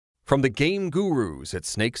From the game gurus at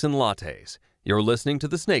Snakes and Lattes, you're listening to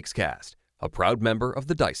the Snakes Cast, a proud member of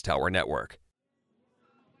the Dice Tower Network.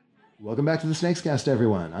 Welcome back to the Snakes Cast,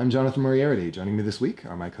 everyone. I'm Jonathan Moriarty. Joining me this week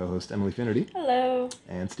are my co-host Emily Finnerty. Hello.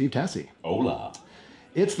 And Steve Tassi. Hola.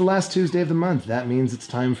 It's the last Tuesday of the month. That means it's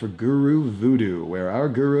time for Guru Voodoo, where our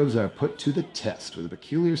gurus are put to the test with a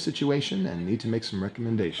peculiar situation and need to make some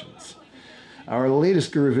recommendations. Our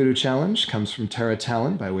latest Guru Voodoo challenge comes from Tara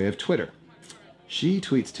Talon by way of Twitter. She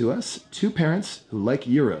tweets to us, 2 parents who like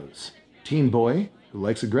Euros, teen boy who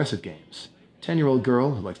likes aggressive games, 10-year-old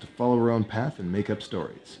girl who likes to follow her own path and make up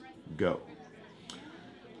stories. Go.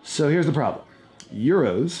 So here's the problem.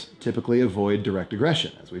 Euros typically avoid direct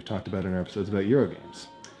aggression, as we've talked about in our episodes about Eurogames.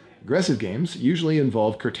 Aggressive games usually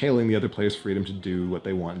involve curtailing the other player's freedom to do what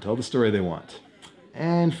they want and tell the story they want.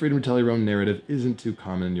 And freedom to tell your own narrative isn't too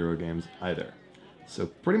common in Eurogames either. So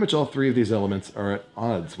pretty much all 3 of these elements are at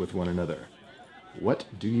odds with one another. What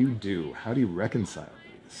do you do? How do you reconcile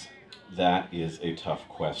these? That is a tough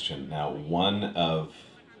question. Now, one of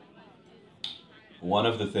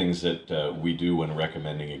the things that we do when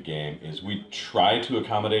recommending a game is we try to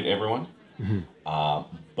accommodate everyone,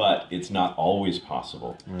 but it's not always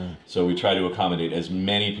possible. So we try to accommodate as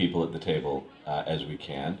many people at the table as we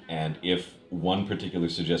can, and if one particular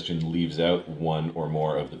suggestion leaves out one or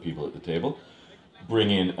more of the people at the table,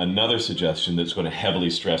 bring in another suggestion that's going to heavily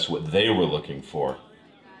stress what they were looking for,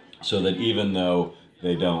 so that even though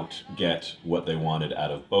they don't get what they wanted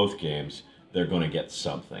out of both games, they're going to get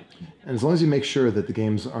something. And as long as you make sure that the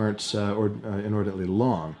games aren't inordinately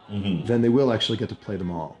long, then they will actually get to play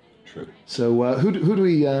them all. True. So who do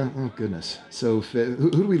we, oh goodness. So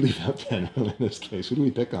who do we leave out then in this case? Who do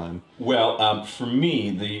we pick on? Well, for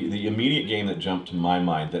me, the immediate game that jumped to my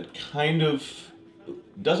mind that kind of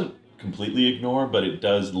doesn't completely ignore, but it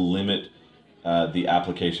does limit the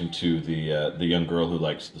application to the young girl who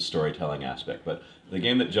likes the storytelling aspect. But the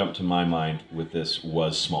game that jumped to my mind with this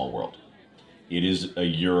was Small World. It is a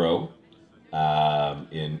Euro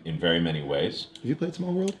in very many ways. Have you played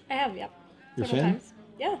Small World? I have, yeah. You're a Several fan? times.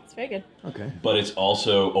 Yeah, it's very good. Okay. But it's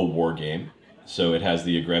also a war game, so it has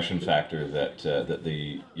the aggression factor that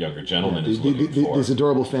the younger gentleman is looking for. These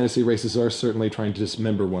adorable fantasy races are certainly trying to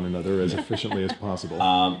dismember one another as efficiently as possible.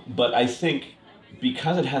 But I think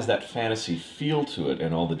because it has that fantasy feel to it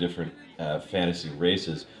and all the different fantasy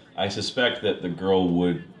races, I suspect that the girl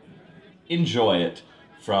would enjoy it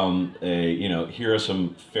from here are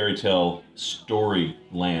some fairy tale story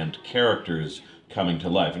land characters coming to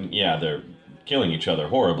life. And yeah, they're killing each other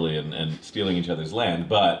horribly and stealing each other's land,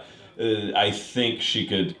 but I think she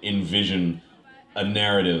could envision a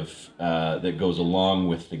narrative that goes along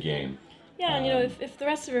with the game. Yeah, and if the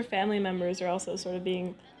rest of her family members are also sort of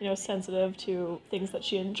being, sensitive to things that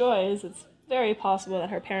she enjoys, it's very possible that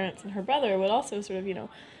her parents and her brother would also sort of,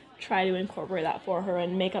 try to incorporate that for her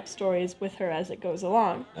and make up stories with her as it goes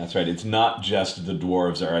along. That's right. It's not just the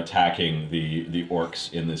dwarves are attacking the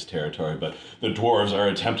orcs in this territory, but the dwarves are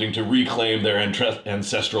attempting to reclaim their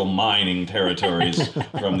ancestral mining territories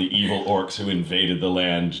from the evil orcs who invaded the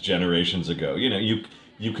land generations ago.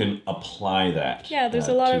 You can apply that. Yeah, there's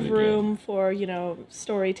a lot of room for,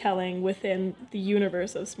 storytelling within the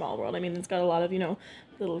universe of Small World. I mean, it's got a lot of,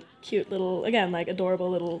 little cute little, again, like adorable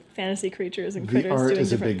little fantasy creatures and critters doing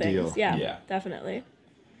different things. The art is a big deal. Yeah, definitely.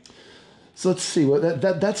 So let's see. Well,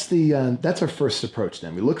 that's our first approach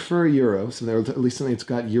then. We look for a Euro, so there's at least something that's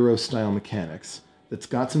got Euro-style mechanics, that's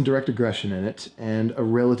got some direct aggression in it, and a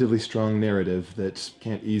relatively strong narrative that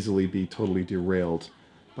can't easily be totally derailed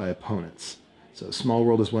by opponents. So Small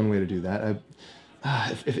World is one way to do that.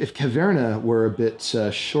 If Caverna were a bit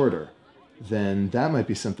shorter, then that might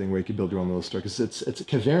be something where you could build your own little story. Because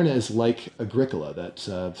Caverna is like Agricola, that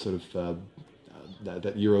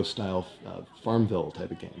that Euro-style Farmville type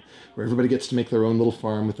of game, where everybody gets to make their own little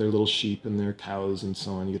farm with their little sheep and their cows and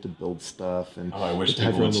so on. You get to build stuff. And I wish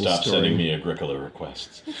people would stop sending me Agricola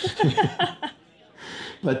requests.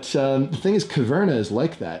 But the thing is, Caverna is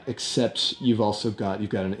like that, except you've got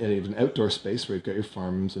an outdoor space where you've got your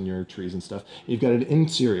farms and your trees and stuff. You've got an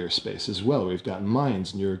interior space as well, where you've got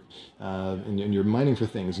mines and you're mining for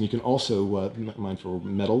things, and you can also mine for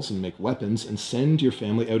metals and make weapons and send your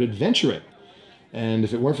family out adventuring. And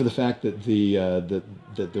if it weren't for the fact that the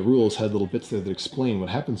rules had little bits there that explain what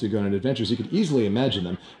happens when you go on adventures, you could easily imagine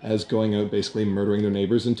them as going out basically murdering their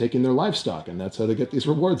neighbors and taking their livestock, and that's how they get these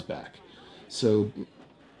rewards back. So.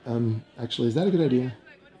 Actually, is that a good idea?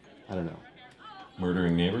 I don't know.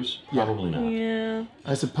 Murdering neighbors? Probably not. Yeah.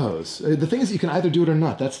 I suppose. The thing is, you can either do it or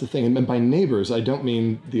not. That's the thing. And by neighbors, I don't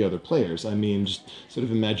mean the other players. I mean just sort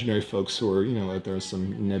of imaginary folks who are, out there in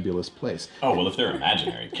some nebulous place. Oh, well, if they're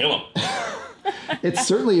imaginary, kill them. It's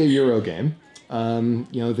certainly a Euro game.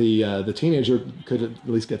 The teenager could at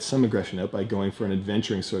least get some aggression out by going for an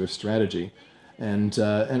adventuring sort of strategy. And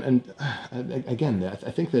again,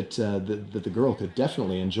 I think that the girl could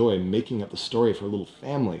definitely enjoy making up the story for a little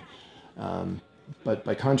family. But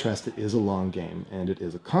by contrast, it is a long game, and it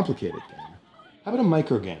is a complicated game. How about a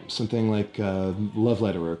micro game, something like Love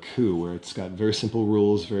Letter or Coup, where it's got very simple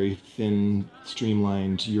rules, very thin,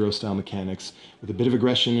 streamlined Euro-style mechanics, with a bit of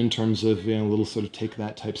aggression in terms of a little sort of take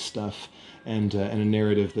that type stuff, and a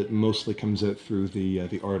narrative that mostly comes out through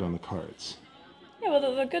the art on the cards. Yeah,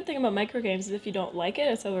 well, the good thing about microgames is if you don't like it,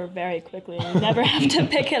 it's over very quickly, and you never have to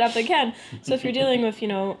pick it up again. So if you're dealing with,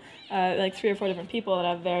 like 3 or 4 different people that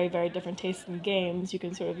have very, very different tastes in games, you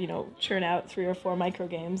can sort of, churn out 3 or 4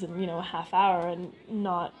 microgames in, a half hour and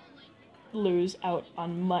not lose out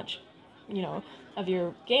on much, of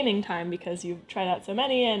your gaming time because you've tried out so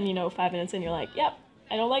many and, 5 minutes in you're like, yep,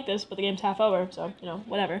 I don't like this, but the game's half over, so,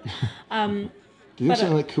 whatever. Do you think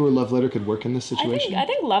something like Coup or Love Letter could work in this situation? I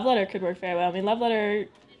think Love Letter could work very well. I mean, Love Letter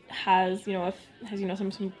has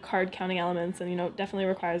some card counting elements, and definitely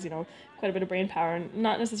requires quite a bit of brain power, and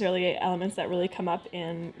not necessarily elements that really come up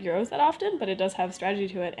in Euros that often, but it does have strategy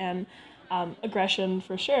to it and aggression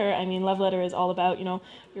for sure. I mean, Love Letter is all about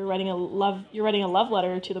you're writing a love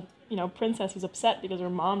letter to the princess who's upset because her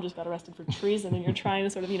mom just got arrested for treason, and you're trying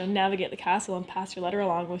to sort of navigate the castle and pass your letter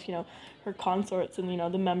along with her consorts and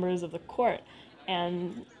the members of the court.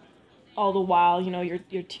 And all the while,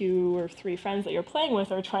 your 2 or 3 friends that you're playing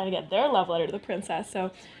with are trying to get their love letter to the princess.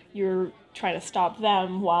 So you're trying to stop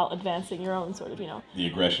them while advancing your own sort of, The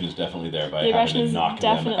aggression is definitely there by having to knock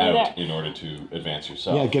them out in order to advance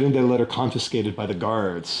yourself. Yeah, getting their letter confiscated by the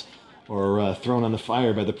guards or thrown on the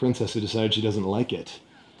fire by the princess who decided she doesn't like it.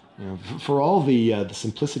 For all the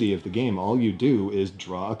simplicity of the game, all you do is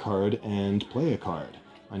draw a card and play a card.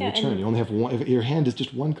 On your turn, you only have one. If your hand is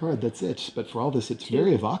just one card, that's it. But for all this, it's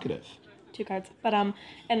very evocative. 2 cards. But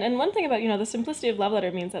and one thing about the simplicity of Love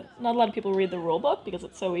Letter means that not a lot of people read the rule book because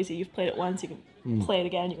it's so easy. You've played it once, you can play it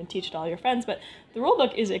again, you can teach it to all your friends. But the rule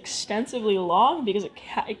book is extensively long because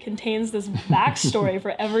it contains this backstory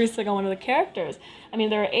for every single one of the characters. I mean,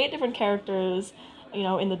 there are 8 different characters.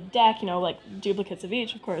 In the deck, like duplicates of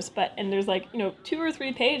each, of course, and there's 2 or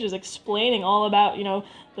 3 pages explaining all about,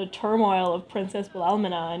 the turmoil of Princess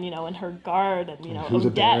Wilhelmina and her guard and, who the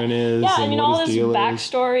Baron is, and all this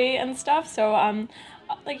backstory and stuff. So,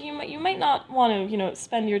 you might not want to,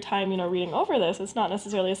 spend your time, reading over this. It's not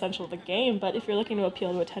necessarily essential to the game, but if you're looking to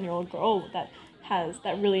appeal to a 10-year-old girl that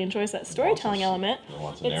really enjoys that storytelling element.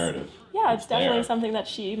 Wants a narrative. Yeah, it's definitely something that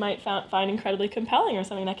she might find incredibly compelling, or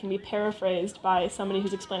something that can be paraphrased by somebody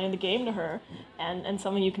who's explaining the game to her, and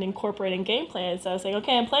something you can incorporate in gameplay instead of saying,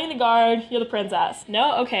 okay, I'm playing the guard, you're the princess.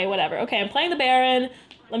 No? Okay, whatever. Okay, I'm playing the baron,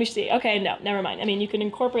 let me see. Okay, no, never mind. I mean, you can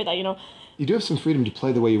incorporate that, You do have some freedom to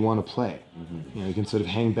play the way you want to play. Mm-hmm. You can sort of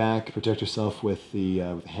hang back, protect yourself with the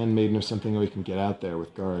handmaiden or something, or you can get out there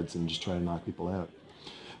with guards and just try to knock people out.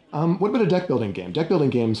 What about a deck building game? Deck building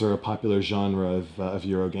games are a popular genre of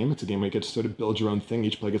Euro game. It's a game where you get to sort of build your own thing.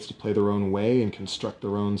 Each player gets to play their own way and construct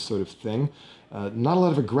their own sort of thing. Not a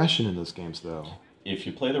lot of aggression in those games, though. If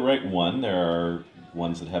you play the right one, there are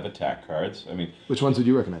ones that have attack cards. I mean, which ones would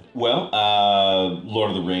you recommend? Well, Lord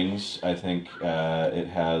of the Rings, I think it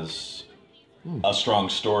has a strong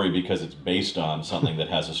story because it's based on something that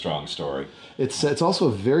has a strong story. It's also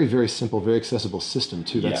a very, very simple, very accessible system,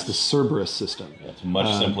 too. That's the Cerberus system. Yeah, it's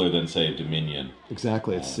much simpler than, say, Dominion.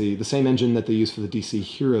 Exactly. It's the same engine that they use for the DC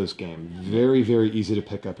Heroes game. Very, very easy to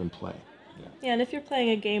pick up and play. Yeah, and if you're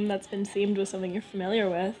playing a game that's been themed with something you're familiar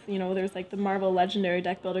with, there's the Marvel Legendary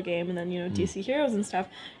deck builder game and then, DC Heroes and stuff,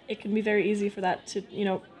 it can be very easy for that to,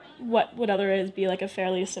 what would otherwise be a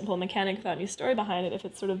fairly simple mechanic without any story behind it, if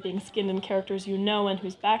it's sort of being skinned in characters and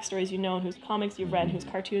whose backstories and whose comics you've read and whose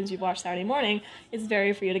cartoons you've watched Saturday morning, it's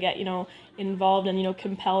very for you to get, involved and,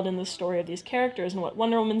 compelled in the story of these characters and what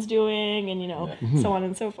Wonder Woman's doing and, so on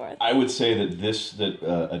and so forth. I would say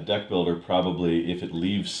that a deck builder probably, if it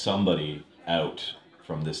leaves somebody out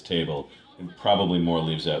from this table, it probably more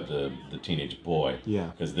leaves out the teenage boy.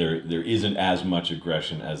 Yeah. Because there isn't as much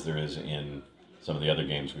aggression as there is in some of the other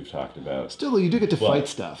games we've talked about. Still, you do get to fight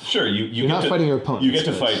stuff. Sure, you're not fighting your opponents. You get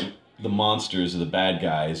to fight the monsters or the bad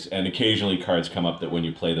guys, and occasionally cards come up that when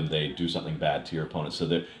you play them, they do something bad to your opponent. So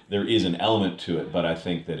there is an element to it, but I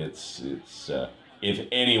think that it's if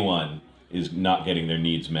anyone is not getting their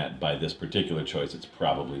needs met by this particular choice, it's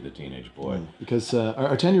probably the teenage boy. Because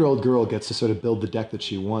our 10-year-old girl gets to sort of build the deck that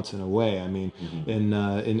she wants in a way. I mean, in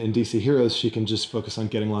DC Heroes, she can just focus on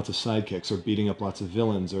getting lots of sidekicks or beating up lots of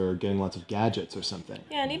villains or getting lots of gadgets or something.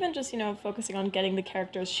 Yeah, and even just, focusing on getting the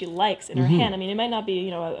characters she likes in her hand. I mean, it might not be,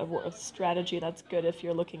 a strategy that's good if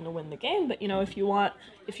you're looking to win the game, but,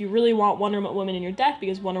 if you really want Wonder Woman in your deck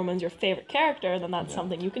because Wonder Woman's your favorite character, then that's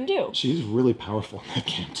something you can do. She's really powerful in that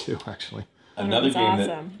game, too, actually. Another game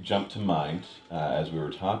awesome. that jumped to mind as we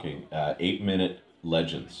were talking, 8-Minute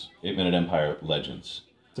Legends, 8-Minute Empire Legends.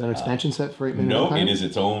 Is that an expansion set for 8-Minute No, Empire? it is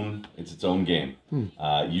its own game.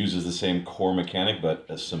 Uses the same core mechanic,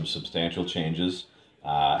 but some substantial changes.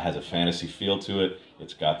 Has a fantasy feel to it.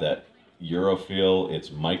 It's got that Euro feel.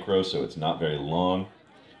 It's micro, so it's not very long.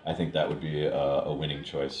 I think that would be a winning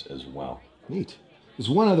choice as well. Neat. There's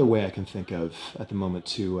one other way I can think of at the moment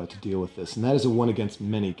to deal with this, and that is a one against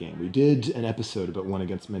many game. We did an episode about one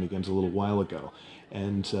against many games a little while ago,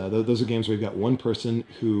 and those are games where you've got one person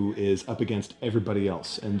who is up against everybody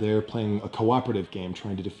else, and they're playing a cooperative game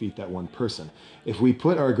trying to defeat that one person. If we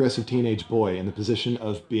put our aggressive teenage boy in the position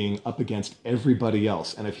of being up against everybody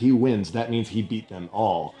else, and if he wins, that means he beat them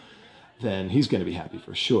all, then he's going to be happy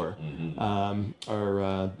for sure.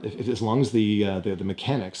 As long as the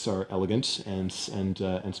mechanics are elegant and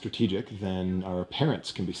strategic, then our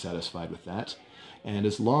parents can be satisfied with that. And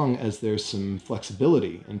as long as there's some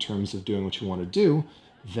flexibility in terms of doing what you want to do,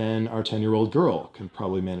 then our 10-year-old girl can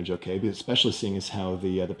probably manage okay, especially seeing as how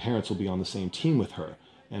the parents will be on the same team with her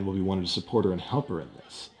and will be wanting to support her and help her in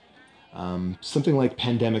this. Something like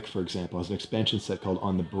Pandemic, for example, has an expansion set called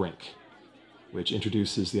On the Brink, which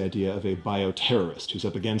introduces the idea of a bioterrorist who's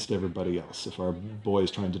up against everybody else. If our boy is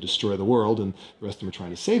trying to destroy the world and the rest of them are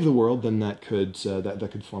trying to save the world, then that could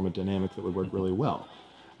form a dynamic that would work really well.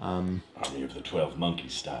 Army of the 12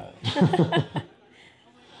 Monkeys style. What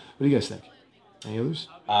do you guys think? Any others?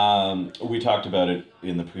 We talked about it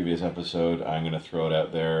in the previous episode. I'm going to throw it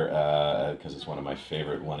out there because it's one of my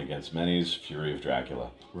favorite one against many's, Fury of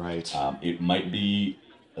Dracula. Right. It might be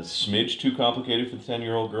a smidge too complicated for the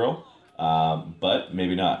 10-year-old girl. But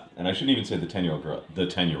maybe not. And I shouldn't even say the 10-year-old girl, the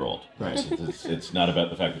 10-year-old. Right. It's not about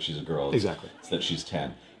the fact that she's a girl. Exactly. It's that she's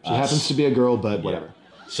 10. She happens to be a girl, but whatever.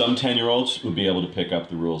 Some 10-year-olds would be able to pick up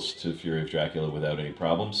the rules to Fury of Dracula without any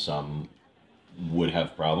problems. Some would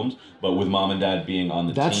have problems. But with mom and dad being on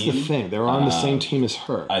the team... That's the thing. They're on the same team as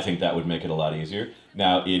her. I think that would make it a lot easier.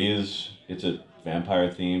 Now, it's a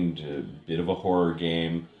vampire-themed, bit of a horror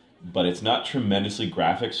game. But it's not tremendously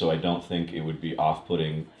graphic, so I don't think it would be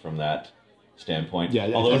off-putting from that standpoint.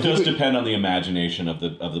 Yeah, although it does depend on the imagination of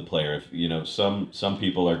the player. If some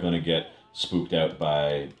people are going to get spooked out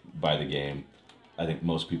by the game, I think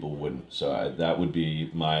most people wouldn't. So that would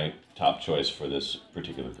be my top choice for this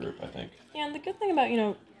particular group, I think. Yeah, and the good thing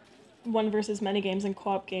about one versus many games and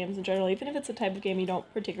co-op games in general, even if it's a type of game you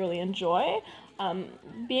don't particularly enjoy,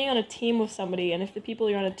 being on a team with somebody, and if the people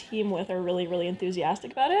you're on a team with are really, really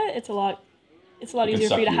enthusiastic about it, it's a lot easier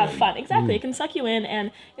for you to have fun. Exactly, it can suck you in, and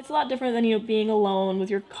it's a lot different than being alone with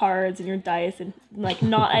your cards and your dice and I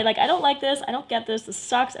don't like this, I don't get this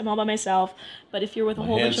sucks, I'm all by myself. But if you're with a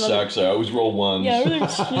whole bunch of other... sucks, I always roll ones. Yeah, really.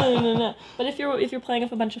 But if you're playing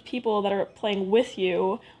with a bunch of people that are playing with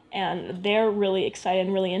you, and they're really excited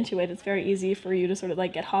and really into it, it's very easy for you to sort of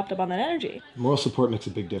get hopped up on that energy. Moral support makes a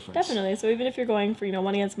big difference. Definitely. So even if you're going for,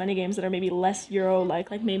 one against many games that are maybe less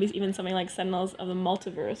Euro-like maybe even something like Sentinels of the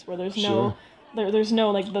Multiverse, where there's no... There's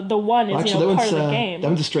no, the one is, part of the game. That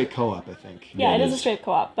one's a straight co-op, I think. Yeah, it is a straight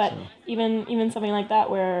co-op, but even something like that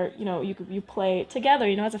where, you play together,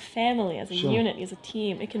 as a family, as a unit, as a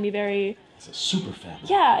team, it can be very... It's a super family.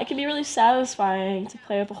 Yeah, it can be really satisfying to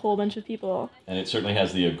play with a whole bunch of people. And it certainly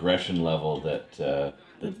has the aggression level that the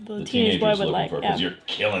teenage boy would looking for, because yeah. you're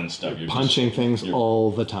killing stuff. You're punching things all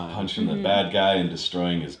the time. Punching the bad guy and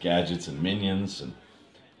destroying his gadgets and minions and...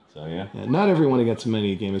 So, yeah. Not everyone against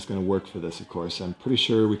many game is going to work for this, of course. I'm pretty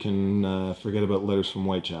sure we can forget about Letters from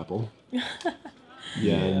Whitechapel.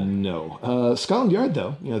 No. Scotland Yard,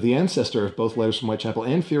 though, the ancestor of both Letters from Whitechapel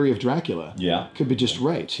and Fury of Dracula, could be just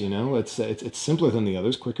right. It's simpler than the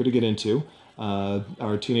others, quicker to get into.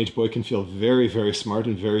 Our teenage boy can feel very, very smart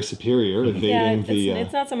and very superior, evading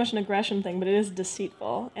it's not so much an aggression thing, but it is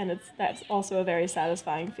deceitful, and that's also a very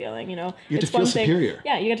satisfying feeling. You get to feel superior.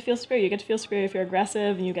 Yeah, you get to feel superior. You get to feel superior if you're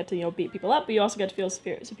aggressive, and you get to beat people up. But you also get to feel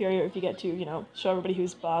superior if you get to show everybody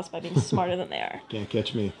who's boss by being smarter than they are. Can't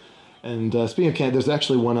catch me. And speaking of there's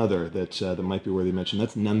actually one other that might be worthy of mention.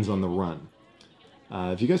 That's Nuns on the Run.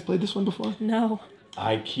 Have you guys played this one before? No.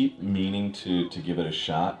 I keep meaning to give it a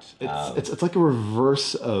shot. It's like a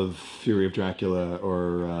reverse of Fury of Dracula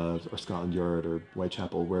or Scotland Yard or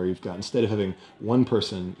Whitechapel, where you've got, instead of having one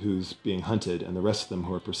person who's being hunted and the rest of them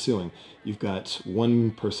who are pursuing, you've got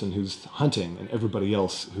one person who's hunting and everybody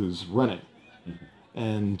else who's running.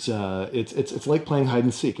 And it's like playing hide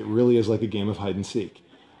and seek. It really is like a game of hide and seek.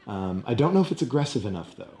 I don't know if it's aggressive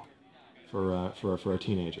enough though for a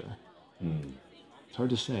teenager. It's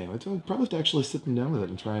hard to say. I'd probably have to actually sit them down with it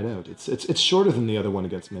and try it out. It's shorter than the other one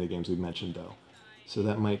against minigames we've mentioned, though, so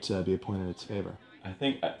that might be a point in its favor. I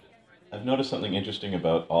think I've noticed something interesting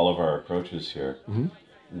about all of our approaches here.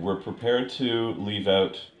 Mm-hmm. We're prepared to leave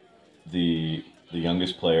out the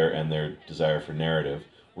youngest player and their desire for narrative.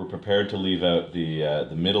 We're prepared to leave out the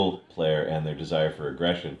middle player and their desire for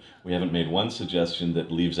aggression. We haven't made one suggestion that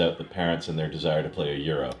leaves out the parents and their desire to play a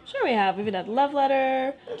Euro. Sure we have. We've even had Love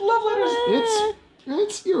Letter. Love Letters.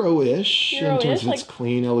 It's Euro-ish in terms of its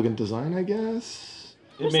clean, elegant design, I guess.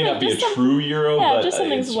 It may not be a true Euro, but just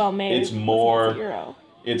something's well made. It's more Euro.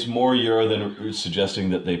 It's more Euro than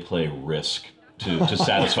suggesting that they play Risk to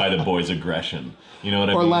satisfy the boys' aggression. You know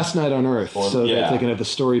what I mean? Or Last Night on Earth, that they can have the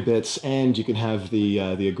story bits and you can have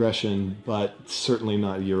the aggression, but certainly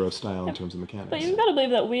not Euro style in terms of mechanics. But you've got to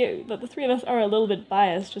believe that the three of us are a little bit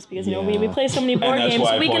biased, just because we play so many board games.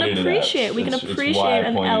 We can appreciate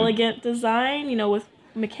an elegant design, with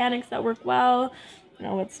mechanics that work well.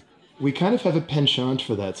 We kind of have a penchant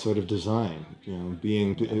for that sort of design.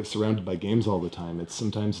 Being surrounded by games all the time, it's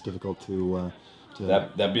sometimes difficult to.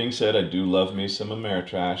 That being said, I do love me some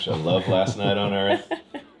Ameritrash. I love Last Night on Earth.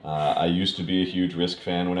 I used to be a huge Risk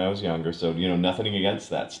fan when I was younger, so nothing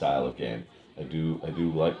against that style of game. I do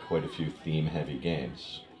like quite a few theme-heavy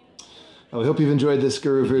games. Well, we hope you've enjoyed this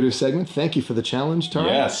Guru Voodoo segment. Thank you for the challenge, Tara.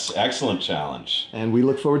 Yes, excellent challenge. And we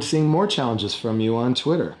look forward to seeing more challenges from you on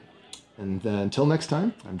Twitter. And until next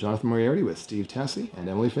time, I'm Jonathan Moriarty with Steve Tassi and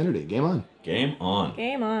Emily Finnerty. Game on. Game on.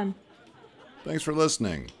 Game on. Thanks for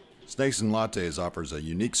listening. Snakes and Lattes offers a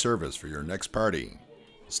unique service for your next party.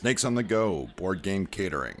 Snakes on the Go, board game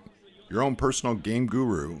catering. Your own personal game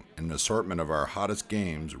guru and an assortment of our hottest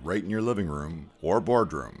games right in your living room or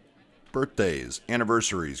boardroom. Birthdays,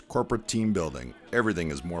 anniversaries, corporate team building, everything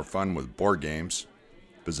is more fun with board games.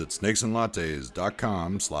 Visit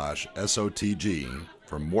snakesandlattes.com/SOTG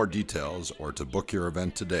for more details or to book your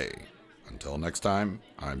event today. Until next time,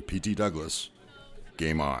 I'm P.T. Douglas.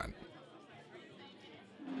 Game on.